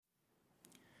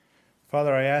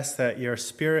Father, I ask that your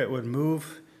Spirit would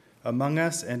move among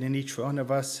us and in each one of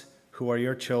us who are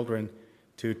your children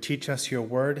to teach us your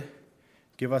word,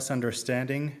 give us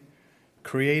understanding,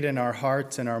 create in our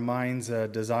hearts and our minds a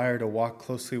desire to walk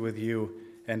closely with you,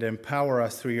 and empower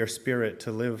us through your Spirit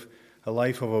to live a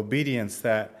life of obedience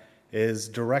that is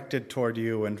directed toward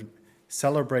you and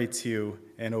celebrates you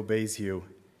and obeys you.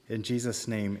 In Jesus'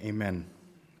 name, amen.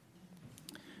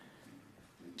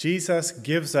 Jesus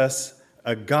gives us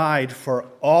a guide for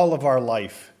all of our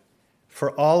life,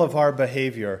 for all of our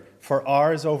behavior, for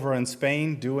ours over in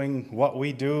Spain, doing what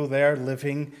we do there,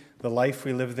 living the life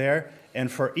we live there,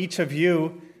 and for each of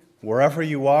you, wherever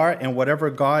you are and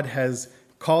whatever God has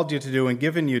called you to do and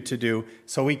given you to do,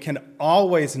 so we can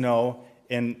always know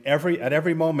at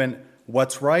every moment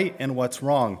what's right and what's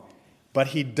wrong. But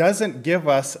he doesn't give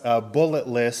us a bullet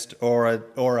list or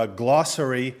a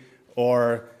glossary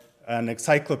or an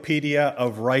encyclopedia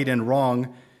of right and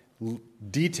wrong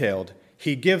detailed.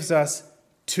 He gives us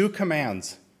two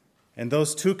commands, and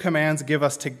those two commands give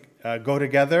us to go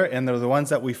together, and they're the ones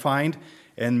that we find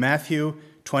in Matthew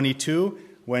 22,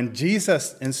 when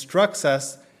Jesus instructs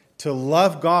us to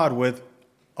love God with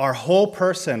our whole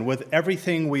person, with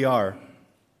everything we are.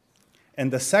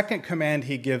 And the second command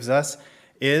he gives us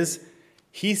is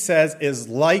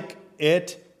like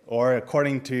it, or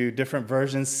according to different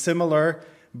versions, similar.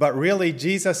 But really,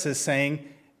 Jesus is saying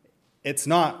it's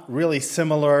not really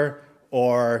similar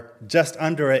or just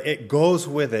under it. It goes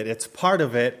with it. It's part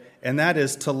of it, and that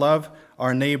is to love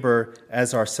our neighbor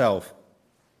as ourselves.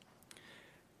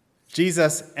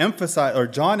 John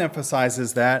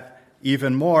emphasizes that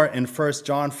even more in 1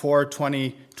 John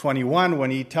 4:20-21,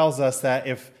 when he tells us that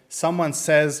if someone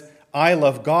says, I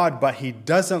love God, but he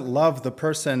doesn't love the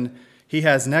person he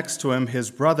has next to him,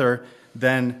 his brother,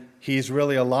 then he's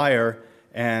really a liar,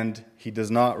 and he does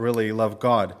not really love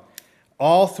God.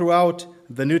 All throughout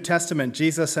the New Testament,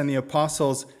 Jesus and the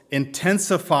apostles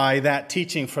intensify that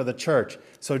teaching for the church.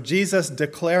 So Jesus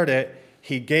declared it,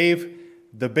 he gave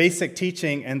the basic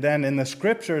teaching, and then in the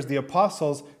scriptures, the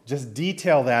apostles just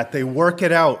detail that. They work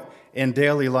it out in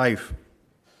daily life.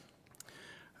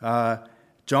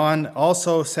 John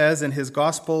also says in his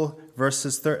gospel,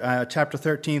 chapter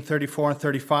 13, 34 and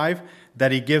 35,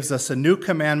 that he gives us a new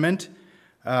commandment,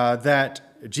 that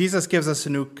Jesus gives us a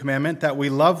new commandment, that we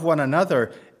love one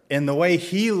another in the way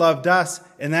he loved us,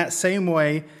 in that same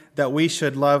way that we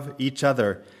should love each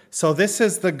other. So this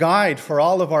is the guide for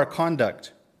all of our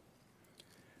conduct,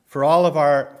 for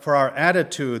our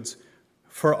attitudes,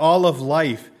 for all of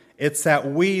life. It's that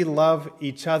we love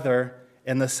each other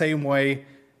in the same way,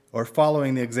 or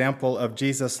following the example of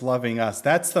Jesus loving us.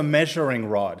 That's the measuring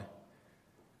rod.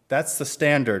 That's the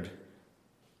standard.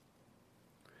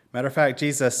 Matter of fact,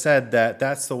 Jesus said that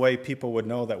that's the way people would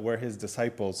know that we're his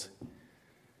disciples.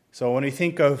 So when we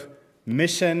think of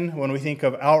mission, when we think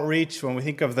of outreach, when we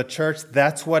think of the church,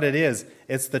 that's what it is.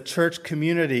 It's the church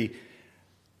community.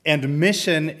 And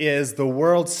mission is the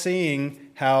world seeing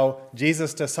how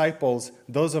Jesus' disciples,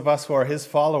 those of us who are his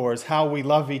followers, how we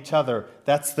love each other.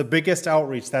 That's the biggest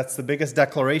outreach. That's the biggest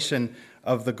declaration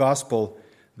of the gospel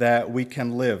that we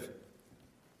can live.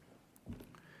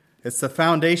 It's the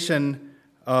foundation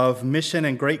of mission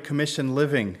and Great Commission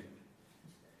living.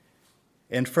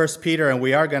 In 1 Peter, and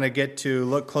we are going to get to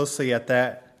look closely at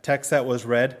that text that was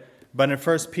read, but in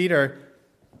 1 Peter,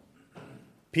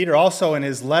 Peter also in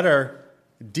his letter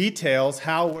details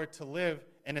how we're to live,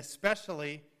 and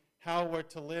especially how we're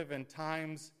to live in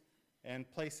times and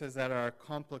places that are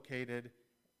complicated,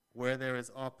 where there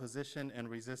is opposition and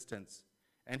resistance.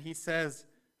 And he says,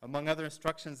 among other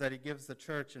instructions that he gives the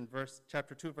church in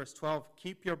chapter 2, verse 12,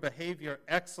 keep your behavior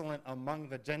excellent among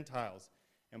the Gentiles.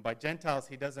 And by Gentiles,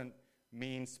 he doesn't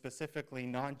mean specifically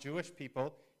non-Jewish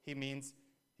people. He's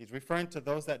referring to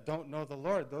those that don't know the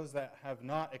Lord, those that have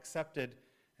not accepted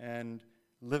and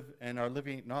are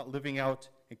not living out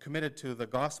and committed to the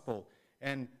gospel.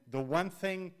 And the one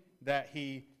thing that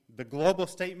the global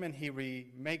statement he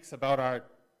makes about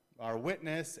our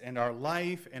witness and our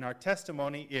life and our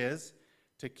testimony is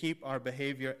to keep our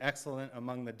behavior excellent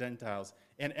among the Gentiles.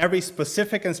 And every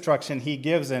specific instruction he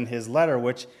gives in his letter,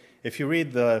 which if you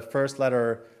read the first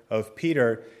letter of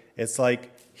Peter, it's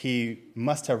like he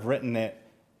must have written it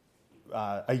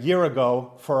a year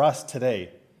ago for us today,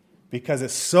 because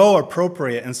it's so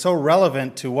appropriate and so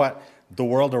relevant to what the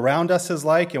world around us is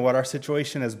like and what our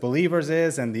situation as believers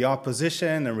is, and the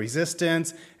opposition and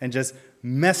resistance and just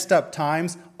messed up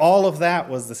times. All of that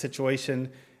was the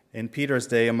situation in Peter's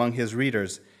day among his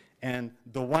readers. And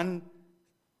the one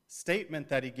statement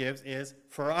that he gives is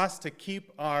for us to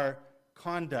keep our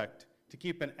conduct, to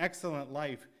keep an excellent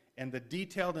life, and the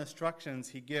detailed instructions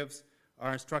he gives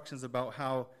are instructions about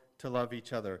how to love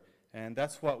each other. And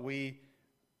that's what we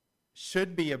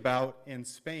should be about in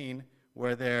Spain,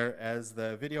 where there, as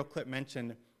the video clip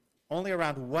mentioned, only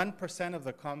around 1% of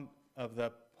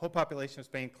the whole population of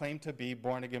Spain claim to be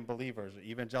born-again believers, or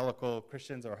evangelical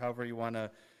Christians, or however you want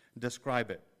to describe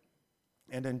it.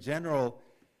 And in general,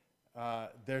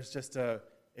 there's just a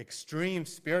extreme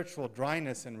spiritual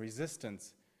dryness and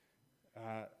resistance.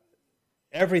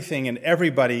 Everything and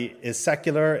everybody is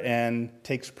secular and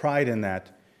takes pride in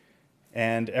that.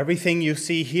 And everything you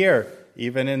see here,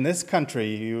 even in this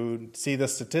country, you see the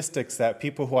statistics that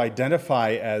people who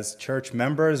identify as church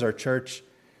members or church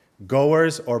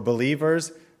goers or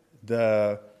believers,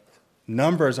 the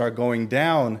numbers are going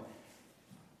down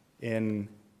in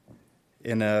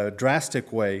a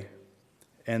drastic way.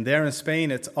 And there in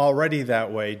Spain, it's already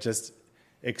that way, just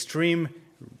extreme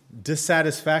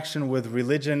dissatisfaction with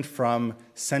religion from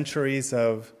centuries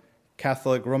of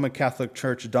Roman Catholic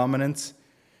Church dominance,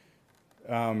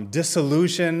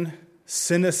 disillusion,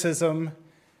 cynicism,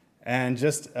 and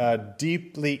just a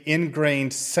deeply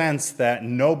ingrained sense that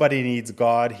nobody needs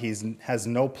God. He has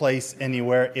no place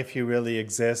anywhere if he really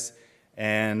exists,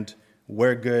 and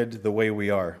we're good the way we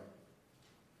are.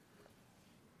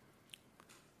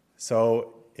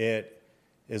 So it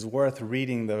is worth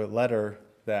reading the letter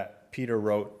that Peter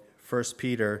wrote, 1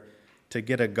 Peter, to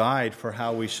get a guide for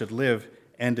how we should live.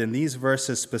 And in these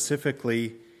verses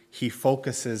specifically, he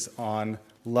focuses on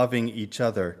loving each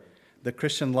other. The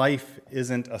Christian life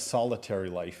isn't a solitary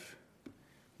life.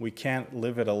 We can't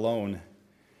live it alone.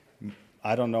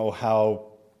 I don't know how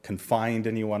confined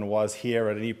anyone was here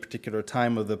at any particular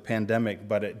time of the pandemic,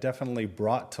 but it definitely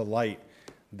brought to light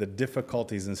the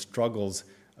difficulties and struggles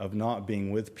of not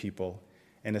being with people.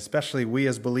 And especially we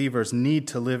as believers need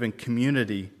to live in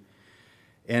community.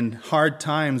 In hard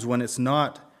times when it's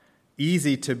not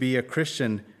easy to be a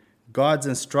Christian, God's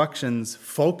instructions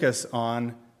focus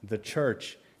on the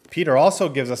church. Peter also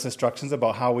gives us instructions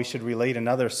about how we should relate in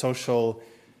other social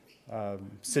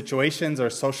situations or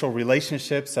social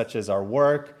relationships, such as our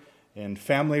work and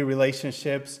family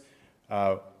relationships,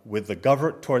 with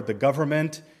toward the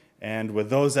government and with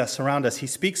those that surround us. He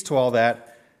speaks to all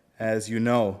that, as you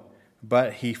know,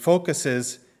 but he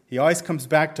always comes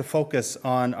back to focus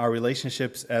on our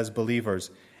relationships as believers.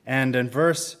 And in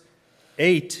verse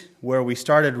 8, where we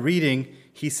started reading,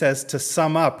 he says to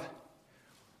sum up.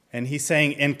 And he's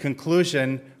saying in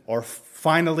conclusion, or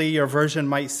finally your version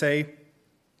might say,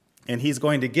 and he's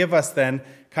going to give us then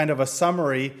kind of a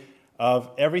summary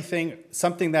of everything,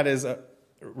 something that is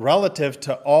relative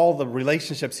to all the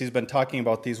relationships he's been talking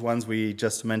about, these ones we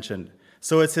just mentioned.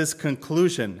 So it's his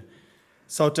conclusion.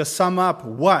 So to sum up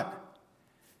what?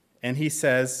 And he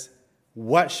says,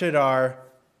 to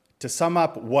sum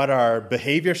up what our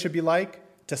behavior should be like,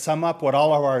 to sum up what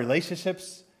all of our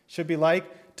relationships should be like,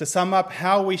 to sum up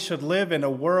how we should live in a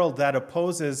world that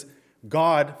opposes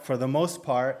God for the most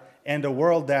part, and a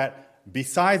world that,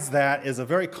 besides that, is a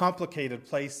very complicated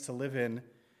place to live in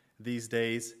these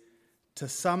days. To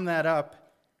sum that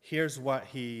up, here's what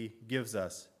he gives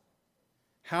us.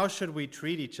 How should we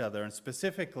treat each other, and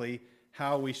specifically,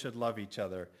 how we should love each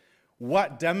other?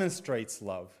 What demonstrates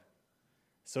love?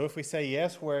 So if we say,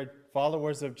 yes, we're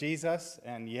followers of Jesus,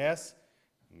 and yes,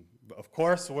 of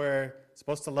course, we're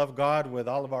supposed to love God with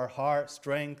all of our heart,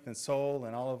 strength, and soul,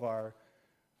 and all of our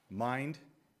mind.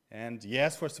 And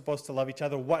yes, we're supposed to love each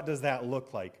other. What does that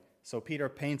look like? So Peter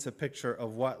paints a picture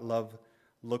of what love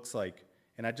looks like.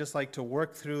 And I'd just like to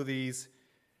work through these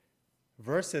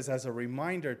verses as a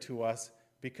reminder to us,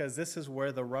 because this is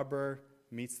where the rubber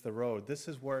meets the road. This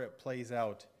is where it plays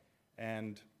out.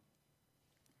 And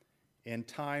in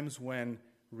times when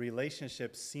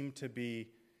relationships seem to be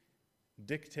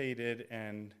dictated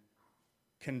and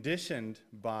conditioned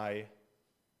by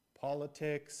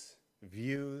politics,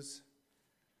 views,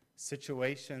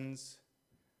 situations,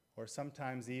 or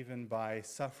sometimes even by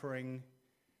suffering,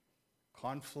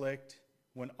 conflict,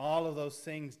 when all of those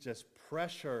things just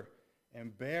pressure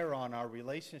and bear on our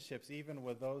relationships, even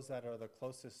with those that are the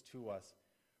closest to us,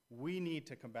 we need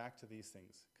to come back to these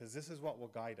things, because this is what will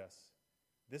guide us.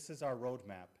 This is our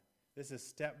roadmap. This is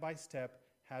step by step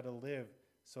how to live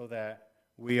so that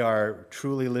we are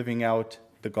truly living out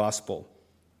the gospel.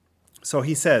 So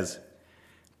he says,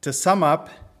 to sum up,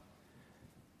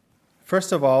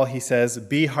 first of all, he says,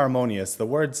 be harmonious. The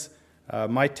words,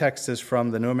 my text is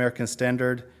from the New American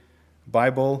Standard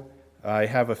Bible. I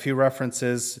have a few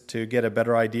references to get a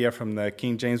better idea from the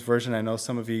King James Version. I know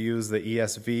some of you use the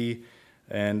ESV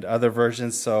and other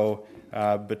versions, so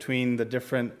between the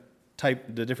different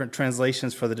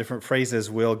translations for the different phrases,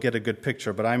 we'll get a good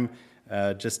picture. But I'm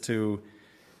just to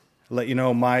let you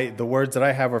know the words that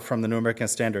I have are from the New American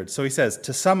Standard. So he says,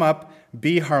 to sum up,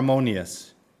 be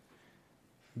harmonious.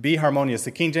 Be harmonious.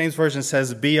 The King James Version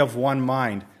says, be of one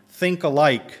mind. Think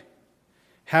alike.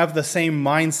 Have the same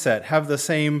mindset. Have the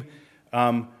same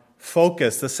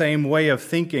focus, the same way of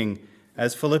thinking.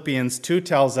 As Philippians 2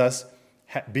 tells us,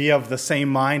 be of the same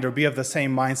mind or be of the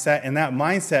same mindset. And that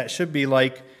mindset should be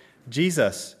like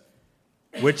Jesus,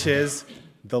 which is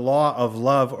the law of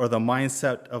love or the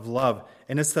mindset of love.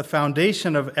 And it's the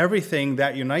foundation of everything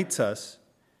that unites us.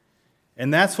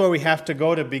 And that's where we have to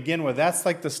go to begin with. That's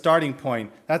like the starting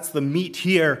point. That's the meet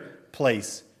here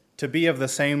place, to be of the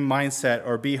same mindset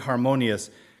or be harmonious.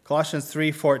 Colossians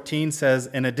 3:14 says,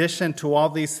 in addition to all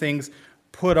these things,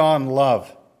 put on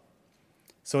love.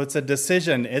 So it's a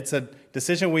decision. It's a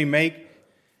decision we make.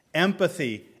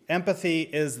 Empathy. Empathy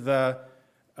is the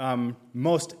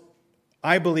most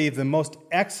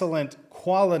excellent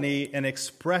quality and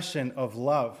expression of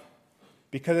love,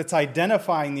 because it's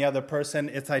identifying the other person,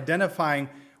 it's identifying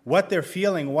what they're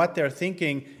feeling, what they're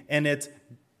thinking, and it's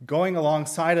going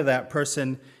alongside of that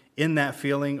person in that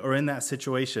feeling or in that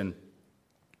situation.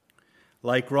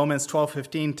 Like Romans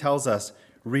 12:15 tells us,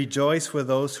 rejoice with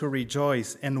those who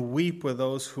rejoice and weep with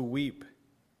those who weep.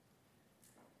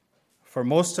 For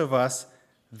most of us,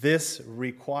 this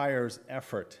requires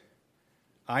effort.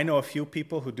 I know a few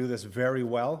people who do this very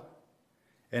well,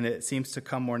 and it seems to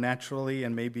come more naturally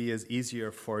and maybe is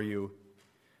easier for you.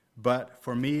 But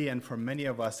for me and for many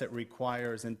of us, it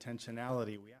requires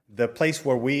intentionality. The place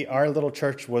where our little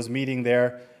church was meeting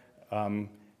there,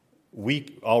 we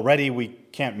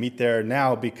can't meet there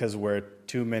now because there are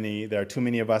too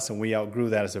many of us and we outgrew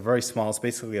that. It's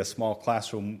basically a small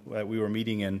classroom that we were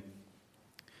meeting in.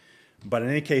 But in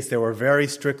any case, there were very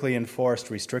strictly enforced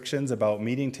restrictions about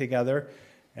meeting together.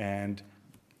 And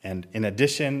in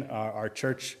addition, our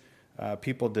church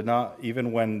people did not,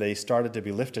 even when they started to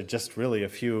be lifted just really a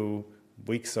few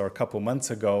weeks or a couple months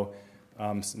ago,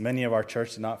 many of our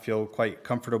church did not feel quite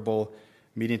comfortable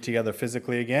meeting together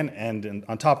physically again. And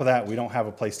on top of that, we don't have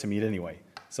a place to meet anyway.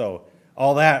 So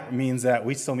all that means that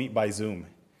we still meet by Zoom.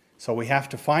 So we have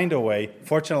to find a way.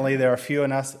 Fortunately, there are few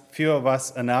of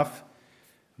us enough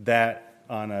that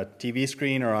on a TV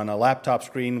screen or on a laptop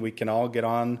screen, we can all get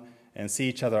on and see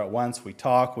each other at once. We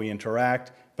talk, we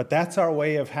interact. But that's our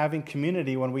way of having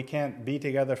community when we can't be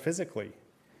together physically.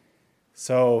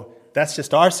 So that's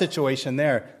just our situation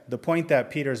there. The point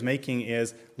that Peter's making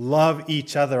is love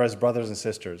each other as brothers and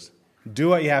sisters. Do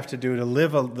what you have to do to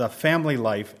live the family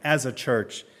life as a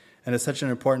church. And it's such an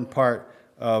important part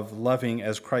of loving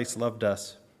as Christ loved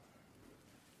us.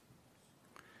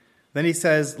 Then he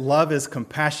says, love is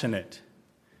compassionate.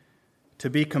 To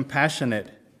be compassionate.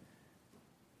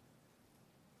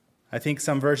 I think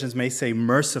some versions may say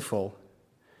merciful,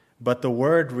 but the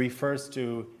word refers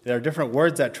to, there are different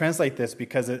words that translate this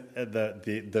because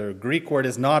the Greek word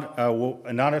is not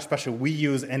an expression we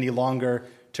use any longer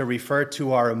to refer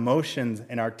to our emotions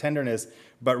and our tenderness,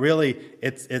 but really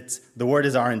it's the word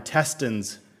is our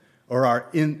intestines or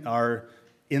our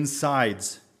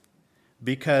insides,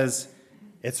 because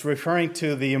it's referring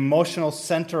to the emotional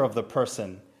center of the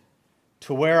person,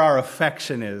 to where our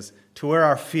affection is, to where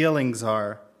our feelings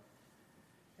are.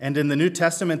 And in the New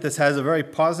Testament, this has a very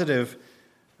positive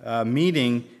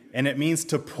meaning, and it means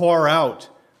to pour out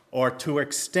or to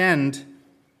extend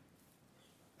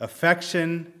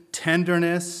affection,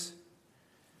 tenderness,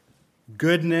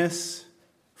 goodness,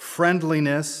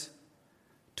 friendliness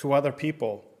to other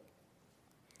people.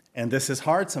 And this is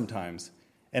hard sometimes.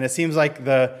 And it seems like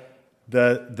the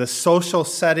social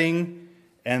setting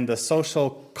and the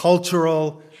social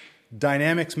cultural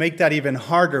dynamics make that even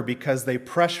harder because they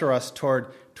pressure us toward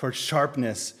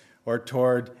sharpness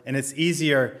and it's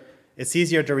easier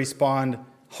to respond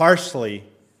harshly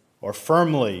or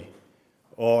firmly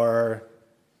or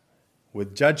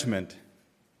with judgment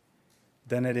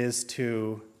than it is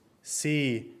to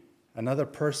see another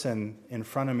person in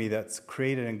front of me that's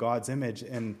created in God's image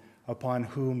and upon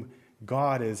whom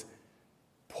God is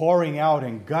pouring out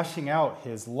and gushing out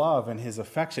his love and his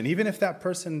affection, even if that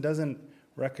person doesn't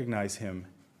recognize him.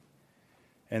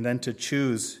 And then to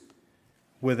choose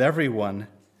with everyone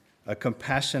a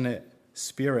compassionate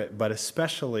spirit, but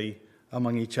especially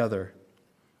among each other.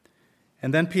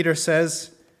 And then Peter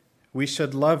says we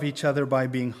should love each other by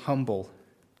being humble.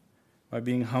 By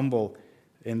being humble.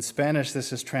 In Spanish,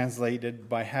 this is translated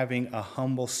by having a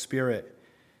humble spirit.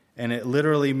 And it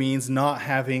literally means not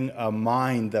having a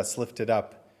mind that's lifted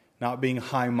up, not being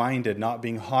high-minded, not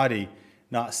being haughty,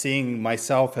 not seeing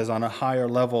myself as on a higher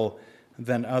level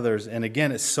than others. And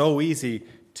again, it's so easy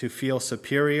to feel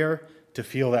superior, to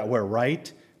feel that we're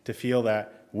right, to feel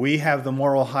that we have the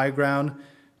moral high ground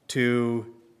to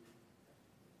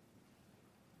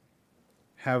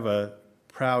have a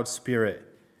proud spirit.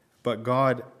 But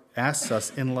God asks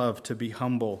us in love to be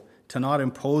humble, to not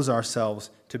impose ourselves,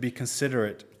 to be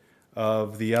considerate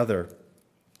of the other.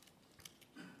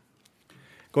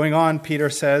 Going on, Peter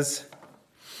says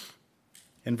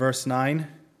in verse 9,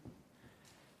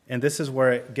 and this is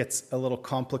where it gets a little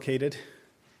complicated,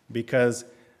 because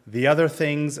the other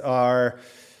things are,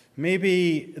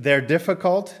 maybe they're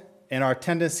difficult, and our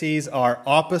tendencies are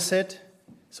opposite.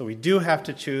 So we do have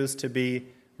to choose to be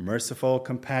merciful,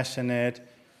 compassionate,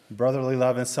 brotherly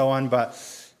love, and so on, but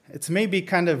it's maybe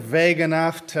kind of vague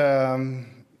enough to,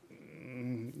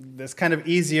 it's kind of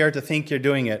easier to think you're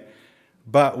doing it.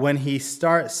 But when he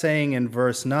starts saying in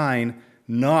verse 9,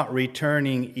 not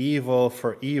returning evil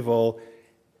for evil,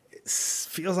 it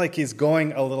feels like he's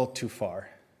going a little too far.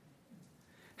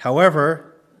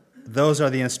 However, those are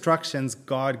the instructions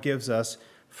God gives us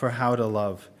for how to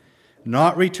love.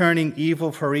 Not returning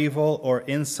evil for evil or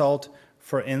insult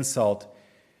for insult.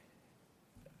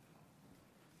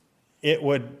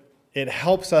 It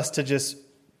helps us to just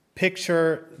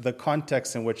picture the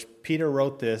context in which Peter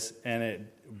wrote this, and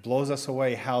it blows us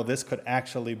away how this could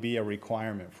actually be a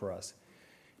requirement for us.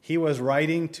 He was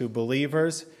writing to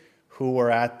believers who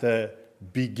were at the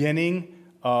beginning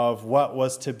of what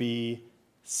was to be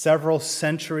several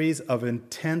centuries of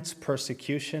intense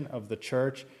persecution of the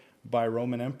church by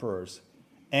Roman emperors,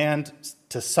 and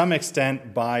to some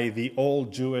extent by the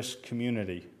old Jewish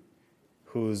community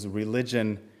whose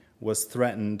religion was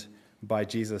threatened by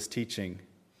Jesus' teaching.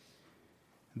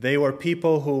 They were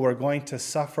people who were going to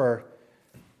suffer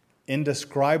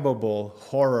indescribable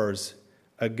horrors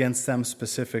against them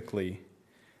specifically.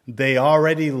 They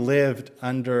already lived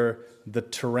under the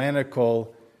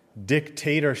tyrannical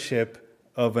dictatorship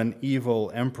of an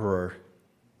evil emperor.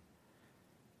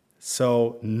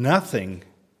 So nothing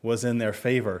was in their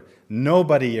favor.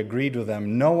 Nobody agreed with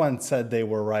them. No one said they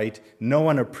were right. No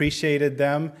one appreciated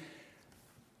them.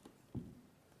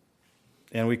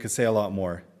 And we could say a lot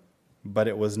more. But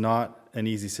it was not an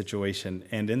easy situation.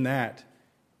 And in that,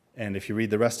 and if you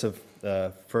read the rest of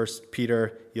 1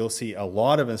 Peter, you'll see a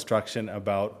lot of instruction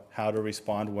about how to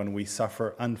respond when we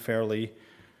suffer unfairly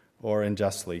or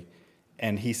unjustly.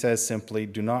 And he says simply,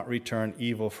 do not return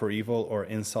evil for evil or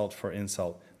insult for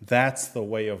insult. That's the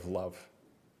way of love.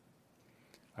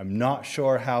 I'm not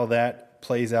sure how that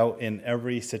plays out in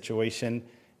every situation.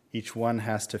 Each one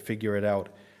has to figure it out.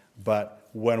 But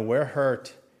when we're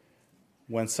hurt,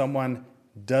 when someone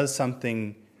does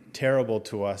something terrible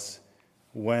to us,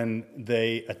 when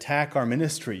they attack our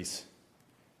ministries,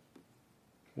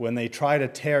 when they try to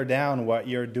tear down what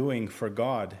you're doing for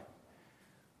God,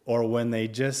 or when they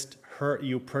just hurt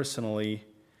you personally,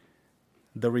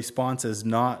 the response is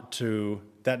not to,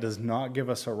 that does not give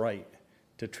us a right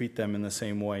to treat them in the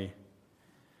same way.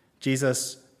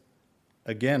 Jesus,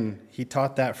 again, he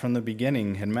taught that from the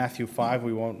beginning. In Matthew 5,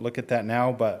 we won't look at that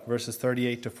now, but verses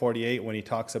 38 to 48, when he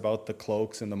talks about the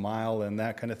cloaks and the mile and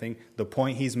that kind of thing, the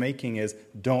point he's making is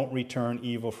don't return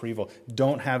evil for evil.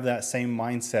 Don't have that same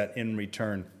mindset in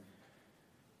return.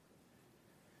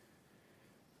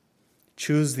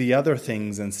 Choose the other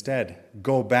things instead.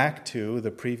 Go back to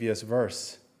the previous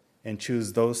verse and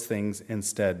choose those things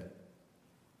instead.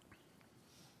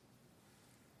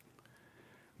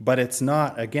 But it's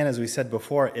not, again, as we said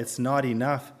before, it's not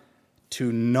enough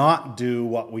to not do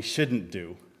what we shouldn't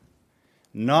do.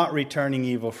 Not returning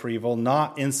evil for evil,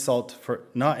 not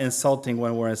insulting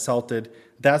when we're insulted.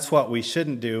 That's what we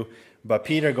shouldn't do. But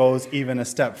Peter goes even a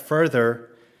step further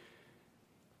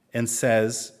and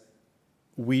says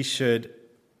we should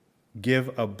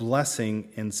give a blessing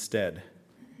instead.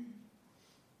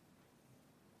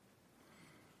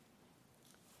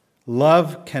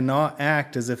 Love cannot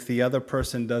act as if the other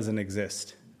person doesn't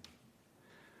exist.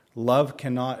 Love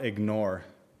cannot ignore.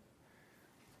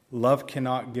 Love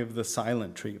cannot give the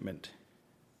silent treatment.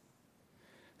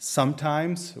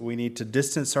 Sometimes we need to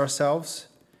distance ourselves.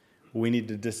 We need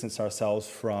to distance ourselves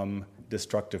from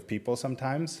destructive people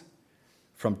sometimes,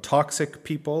 from toxic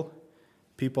people,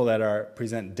 people that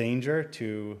present danger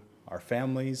to our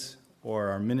families or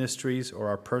our ministries or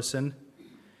our person.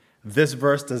 This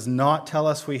verse does not tell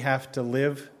us we have to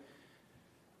live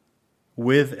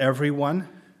with everyone,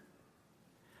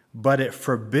 but it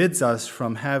forbids us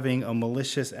from having a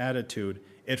malicious attitude.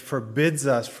 It forbids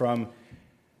us from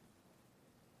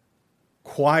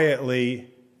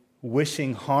quietly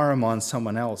wishing harm on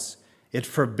someone else. It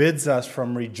forbids us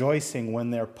from rejoicing when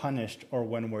they're punished or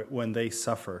when they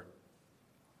suffer.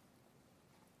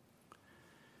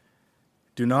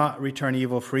 Do not return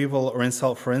evil for evil or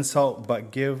insult for insult, but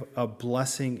give a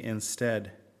blessing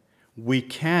instead. We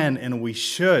can and we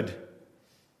should.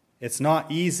 It's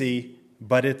not easy,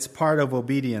 but it's part of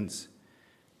obedience.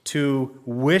 To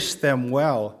wish them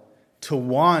well, to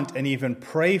want and even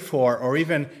pray for or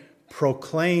even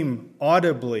proclaim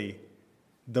audibly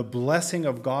the blessing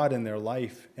of God in their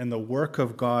life and the work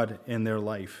of God in their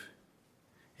life.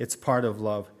 It's part of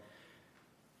love.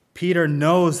 Peter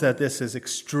knows that this is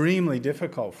extremely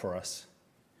difficult for us.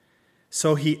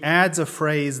 So he adds a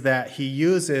phrase that he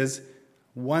uses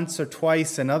once or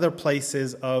twice in other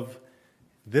places of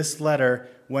this letter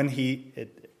when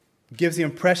it gives the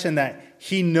impression that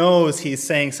he knows he's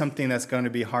saying something that's going to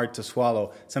be hard to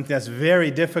swallow, something that's very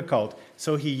difficult.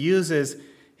 So he uses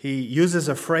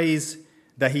a phrase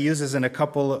that he uses in a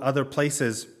couple other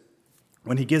places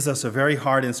when he gives us a very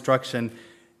hard instruction,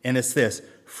 and it's this: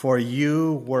 for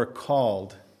you were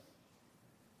called.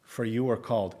 For you were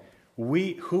called.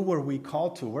 Who were we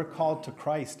called to? We're called to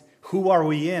Christ. Who are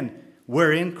we in?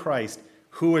 We're in Christ.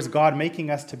 Who is God making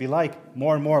us to be like?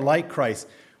 More and more like Christ.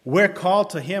 We're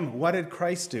called to Him. What did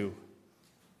Christ do?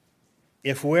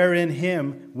 If we're in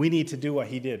Him, we need to do what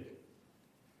He did.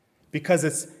 Because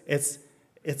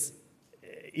it's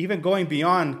even going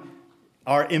beyond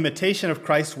our imitation of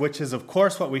Christ, which is of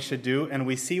course what we should do, and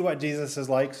we see what Jesus is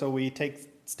like, so we take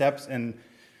steps and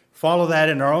follow that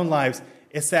in our own lives.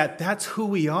 It's that's who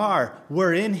we are.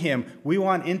 We're in Him. We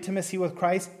want intimacy with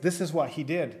Christ. This is what He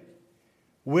did.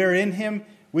 We're in Him.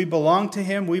 We belong to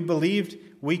Him. We believed.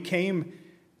 We came.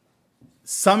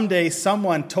 Someday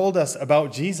someone told us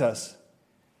about Jesus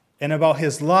and about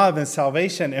His love and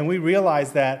salvation, and we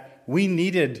realized that we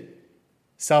needed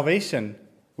salvation.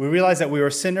 We realized that we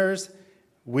were sinners.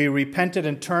 We repented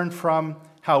and turned from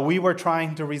how we were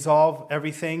trying to resolve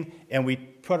everything, and we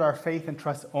put our faith and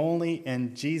trust only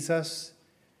in Jesus'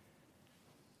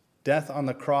 death on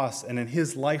the cross and in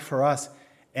His life for us,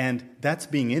 and that's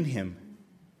being in Him.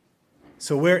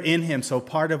 So we're in Him. So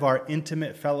part of our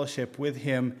intimate fellowship with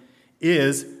Him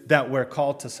is that we're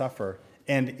called to suffer,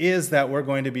 and is that we're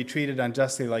going to be treated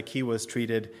unjustly like He was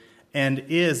treated, and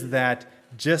is that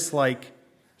just like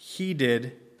He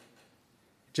did,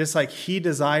 just like He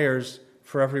desires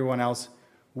for everyone else,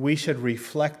 we should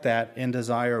reflect that and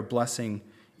desire blessing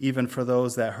even for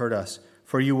those that hurt us.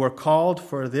 For you were called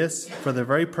for this, for the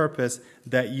very purpose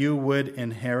that you would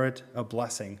inherit a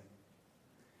blessing.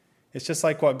 It's just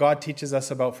like what God teaches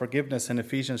us about forgiveness in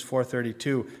Ephesians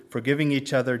 4:32, forgiving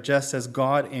each other just as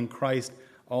God in Christ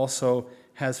also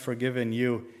has forgiven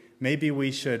you. Maybe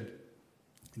we should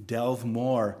delve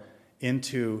more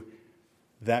into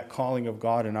that calling of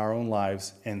God in our own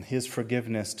lives and His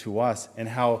forgiveness to us, and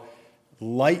how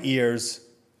light years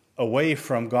away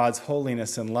from God's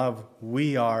holiness and love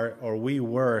we are, or we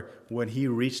were, when He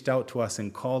reached out to us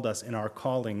and called us, and our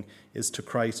calling is to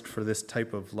Christ for this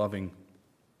type of loving.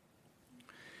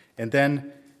 And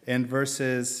then in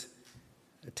verses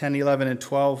 10, 11, and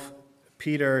 12,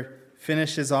 Peter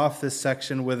finishes off this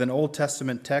section with an Old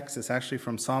Testament text. It's actually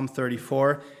from Psalm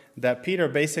 34, that Peter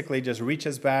basically just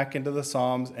reaches back into the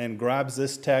Psalms and grabs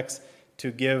this text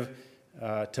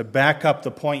to back up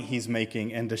the point he's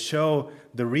making and to show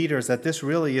the readers that this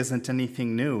really isn't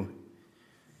anything new.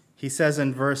 He says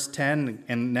in verse 10,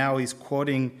 and now he's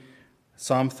quoting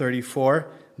Psalm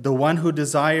 34, the one who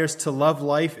desires to love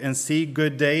life and see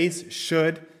good days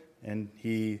should, and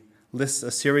he lists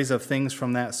a series of things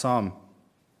from that psalm.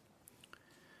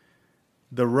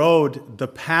 The road, the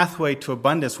pathway to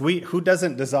abundance. Who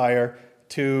doesn't desire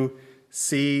to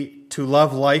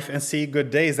love life and see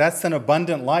good days? That's an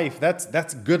abundant life.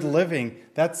 That's good living.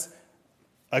 That's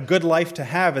a good life to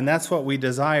have, and that's what we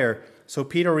desire. So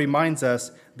Peter reminds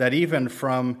us that even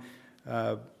from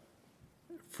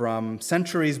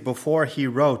centuries before he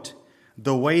wrote,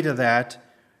 the way to that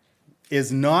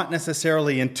is not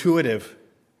necessarily intuitive.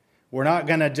 We're not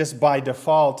going to just by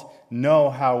default know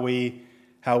how we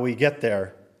get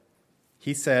there.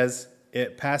 He says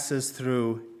it passes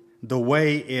through, the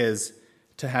way is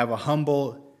to have a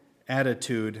humble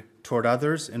attitude toward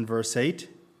others in verse 8,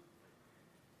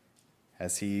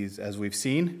 as we've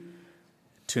seen,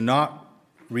 to not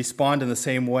respond in the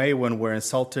same way when we're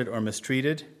insulted or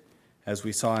mistreated, as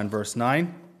we saw in verse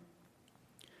 9.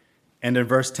 And in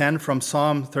verse 10 from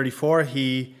Psalm 34,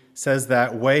 he says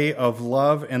that way of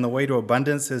love and the way to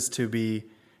abundance is to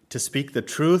speak the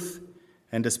truth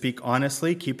and to speak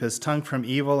honestly, keep his tongue from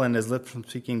evil and his lips from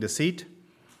speaking deceit.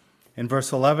 In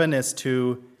verse 11, it's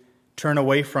to turn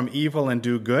away from evil and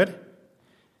do good.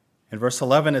 In verse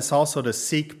 11, it's also to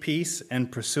seek peace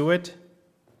and pursue it.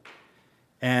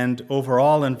 And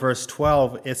overall, in verse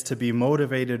 12, it's to be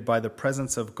motivated by the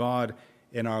presence of God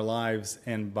in our lives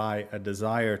and by a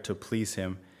desire to please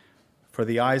him. For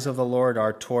the eyes of the Lord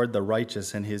are toward the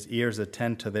righteous, and his ears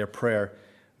attend to their prayer,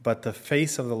 but the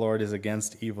face of the Lord is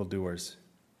against evildoers.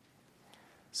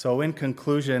 So in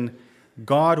conclusion,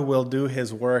 God will do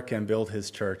his work and build his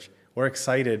church. We're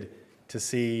excited to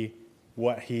see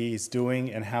what he's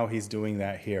doing and how he's doing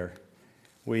that here.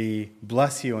 We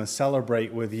bless you and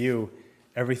celebrate with you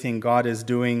everything God is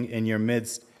doing in your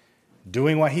midst,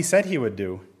 doing what he said he would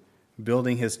do,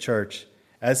 building his church,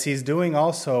 as he's doing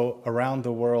also around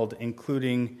the world,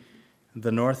 including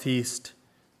the northeast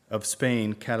of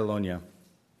Spain, Catalonia.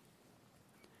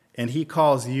 And he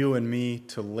calls you and me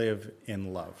to live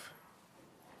in love.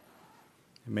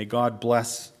 May God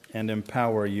bless and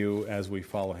empower you as we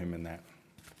follow him in that.